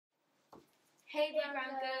Hey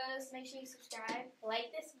Broncos! Make sure you subscribe, like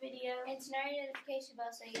this video, and turn on your notification bell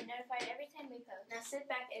so you get notified every time we post. Now sit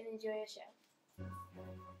back and enjoy your show.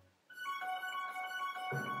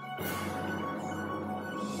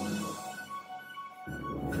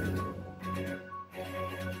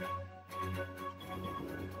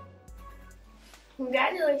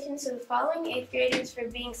 Congratulations to the following 8th graders for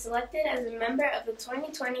being selected as a member of the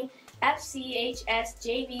 2020 FCHS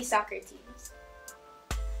JV soccer teams.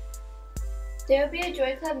 There will be a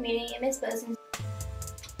Joy Club meeting in Ms. Bosen's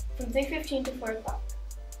from 3:15 to 4 o'clock.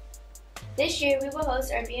 This year we will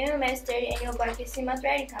host our BMMS 3rd Annual Black History Month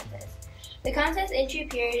Writing Contest. The contest entry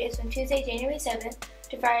period is from Tuesday, January 7th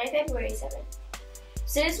to Friday, February 7th.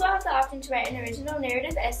 Students will have the option to write an original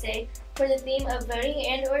narrative essay for the theme of voting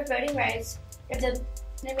and/or voting rights of the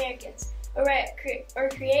Americans, or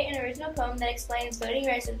create an original poem that explains voting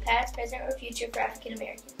rights of the past, present, or future for African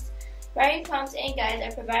Americans. Writing prompts and guides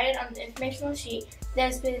are provided on the informational sheet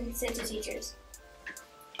that has been sent to teachers.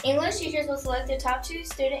 English teachers will select the top 2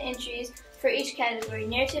 student entries for each category,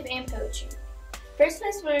 narrative and poetry. First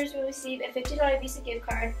place winners will receive a $50 Visa gift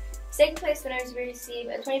card, second place winners will receive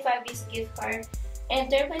a $25 Visa gift card,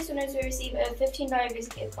 and third place winners will receive a $15 Visa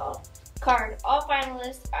gift card. All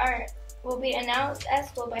finalists will be announced at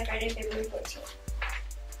school by Friday, February 14th.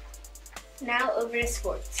 Now over to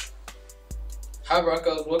sports. Hi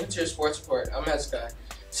Broncos, welcome to your sports report. I'm Sky.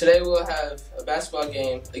 Today we'll have a basketball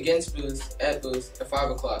game against Booth at 5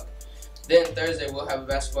 o'clock. Then Thursday we'll have a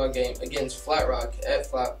basketball game against Flat Rock at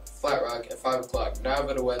 5 o'clock. Now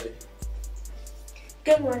over the weather.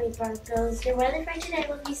 Good morning, Broncos. Your weather for today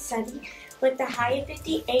will be sunny with a high of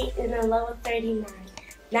 58 and a low of 39.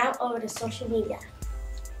 Now over to social media.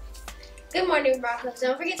 Good morning, Broncos.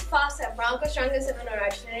 Don't forget to follow us at Bronco Strongest on our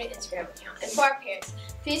Instagram account. And for our parents,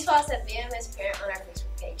 please follow us at BMS Parent on our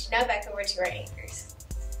Facebook page. Now back over to our anchors.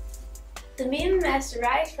 The BMS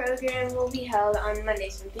Rise program will be held on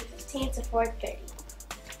Mondays from 3:15 to 4:30.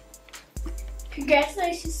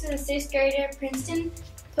 Congratulations to the 6th grader Princeton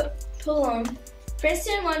Pullum.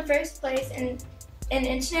 Princeton won first place in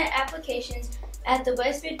internet applications at the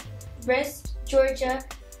West Georgia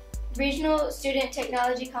Regional Student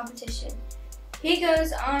Technology Competition. He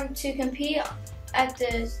goes on to compete at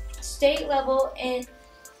the state level in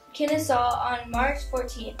Kennesaw on March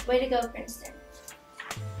 14th. Way to go, Princeton.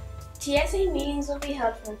 TSA meetings will be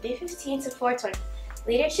held from 3:15 to 4:20.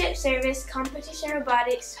 Leadership, service, competition,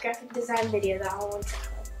 robotics, graphic design, video, the all one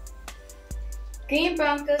club. Green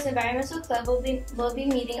Broncos Environmental Club will be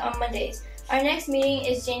meeting on Mondays. Our next meeting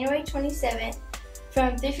is January 27th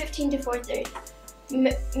from 3:15 to 4:30.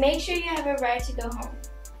 Make sure you have a ride to go home.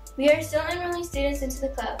 We are still enrolling students into the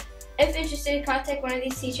club. If interested, contact one of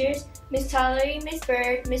these teachers, Ms. Tollery, Ms.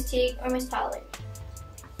 Bird, Ms. Teague, or Ms. Pollard.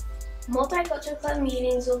 Multicultural Club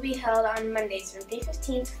meetings will be held on Mondays from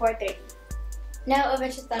 3:15 to 4:30. Now over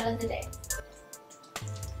to Thought of the Day.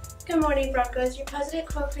 Good morning, Broncos. Your positive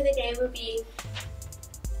quote for the day will be,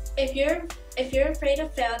 if you're afraid to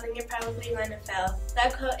fail, then you're probably going to fail.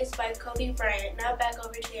 That quote is by Kobe Bryant. Now back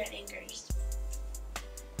over to your anchors.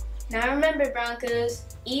 Now remember, Broncos,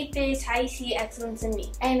 E3 is how you see excellence in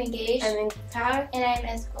me. I am engaged, I'm empowered, and I am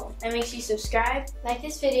ethical. Now make sure you subscribe, like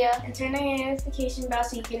this video, and turn on your notification bell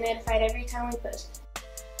so you get notified every time we post.